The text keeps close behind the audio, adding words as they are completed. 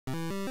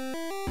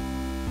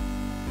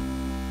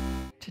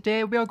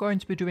today we are going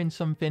to be doing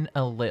something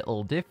a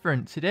little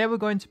different. Today we're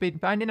going to be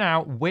finding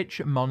out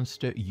which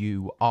monster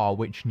you are,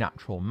 which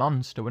natural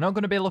monster. We're not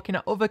going to be looking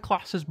at other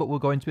classes, but we're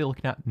going to be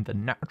looking at the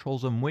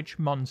naturals and which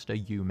monster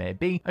you may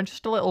be, and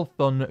just a little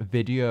fun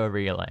video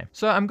really.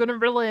 So I'm going to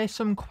relay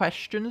some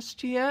questions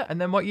to you,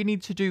 and then what you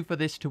need to do for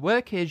this to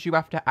work is you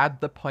have to add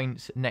the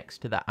points next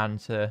to the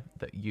answer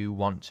that you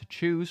want to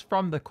choose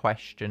from the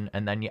question,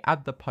 and then you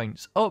add the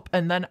points up,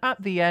 and then at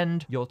the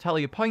end you'll tell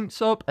your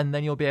points up, and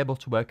then you'll be able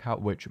to work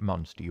out which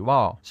monster you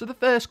are. So the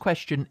first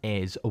question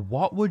is,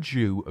 what would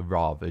you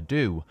rather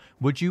do?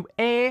 Would you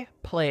A,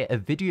 play a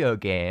video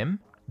game,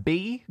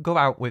 B, go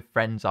out with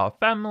friends or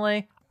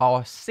family,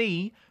 or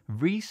C,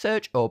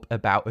 research up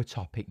about a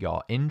topic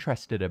you're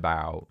interested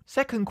about?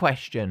 Second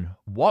question,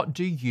 what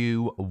do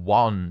you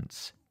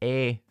want?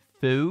 A,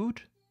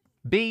 food,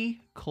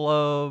 B,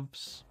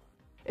 clothes.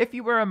 If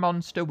you were a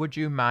monster, would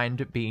you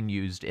mind being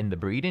used in the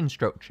breeding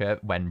structure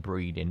when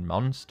breeding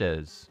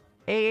monsters?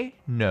 A,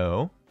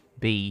 no.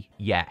 B,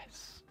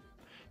 yes.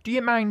 Do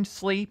you mind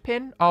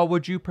sleeping, or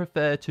would you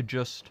prefer to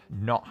just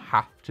not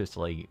have to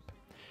sleep?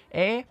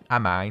 A, I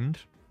mind.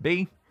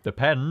 B,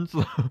 depends.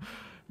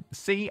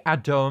 C, I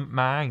don't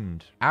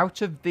mind.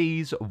 Out of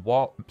these,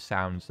 what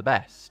sounds the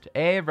best?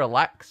 A,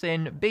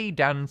 relaxing, B,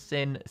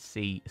 dancing,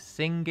 C,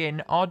 singing,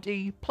 or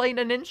D, playing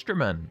an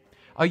instrument?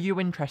 Are you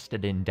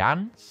interested in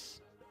dance?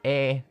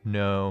 A,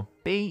 no.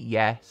 B,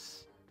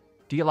 yes.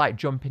 Do you like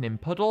jumping in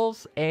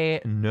puddles?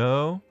 A,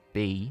 no.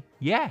 B,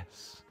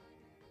 yes.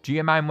 Do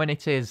you mind when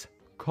it is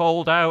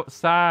cold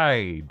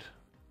outside?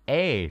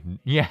 A,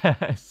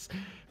 yes.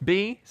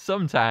 B,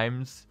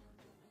 sometimes.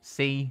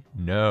 C,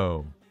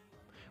 no.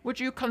 Would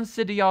you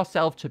consider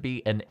yourself to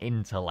be an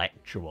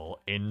intellectual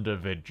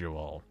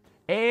individual?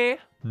 A,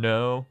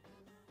 no.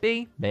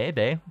 B,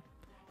 maybe.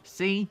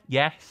 C,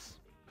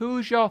 yes.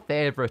 Who's your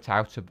favourite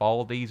out of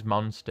all these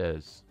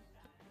monsters?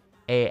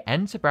 A,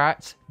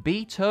 Enterbrat,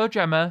 B,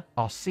 Toejammer,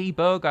 or C,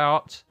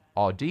 Bogart,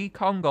 or D,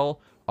 Kongal,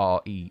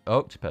 or E,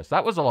 Octopus?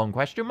 That was a long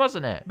question,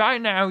 wasn't it? By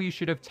now, you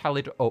should have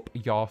tallied up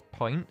your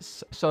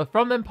points. So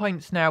from them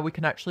points now, we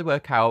can actually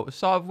work out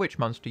sort of which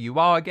monster you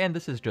are. Again,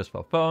 this is just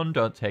for fun.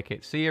 Don't take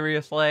it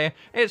seriously.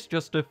 It's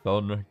just a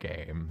fun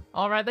game.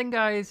 Alright then,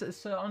 guys.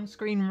 So on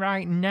screen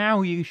right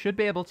now, you should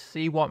be able to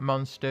see what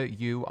monster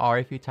you are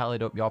if you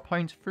tallied up your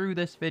points through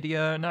this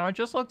video. Now, I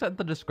just looked at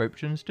the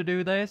descriptions to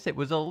do this. It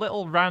was a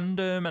little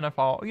random, and I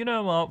thought, you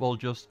know what? We'll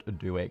just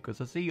do it,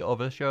 because I see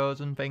other shows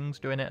and things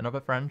doing it and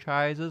other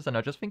franchises, and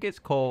I just think it's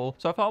cool.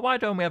 So I thought, why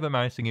don't we have a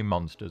My Singing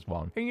Monsters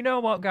one? And you know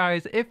what,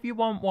 guys? If you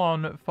want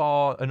one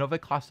for another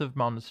class of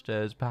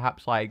monsters,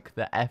 perhaps like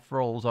the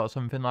Ethereals or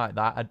something like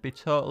that, I'd be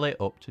totally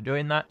up to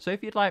doing that. So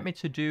if you'd like me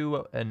to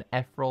do an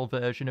Ethereal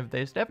version of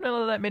this,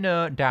 definitely let me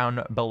know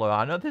down below.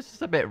 I know this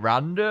is a bit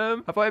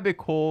random. I thought it'd be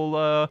cool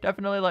though.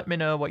 Definitely let me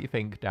know what you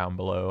think down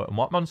below and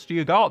what monster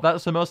you got.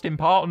 That's the most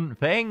important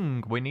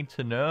thing we need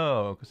to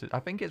know, because I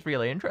think it's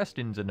really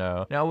interesting to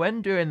know. Now,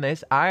 when doing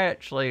this, I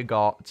actually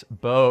got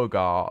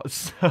Bogart.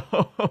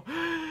 So,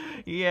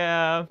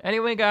 yeah.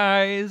 Anyway,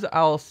 guys,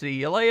 I'll see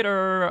you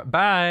later.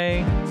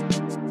 Bye.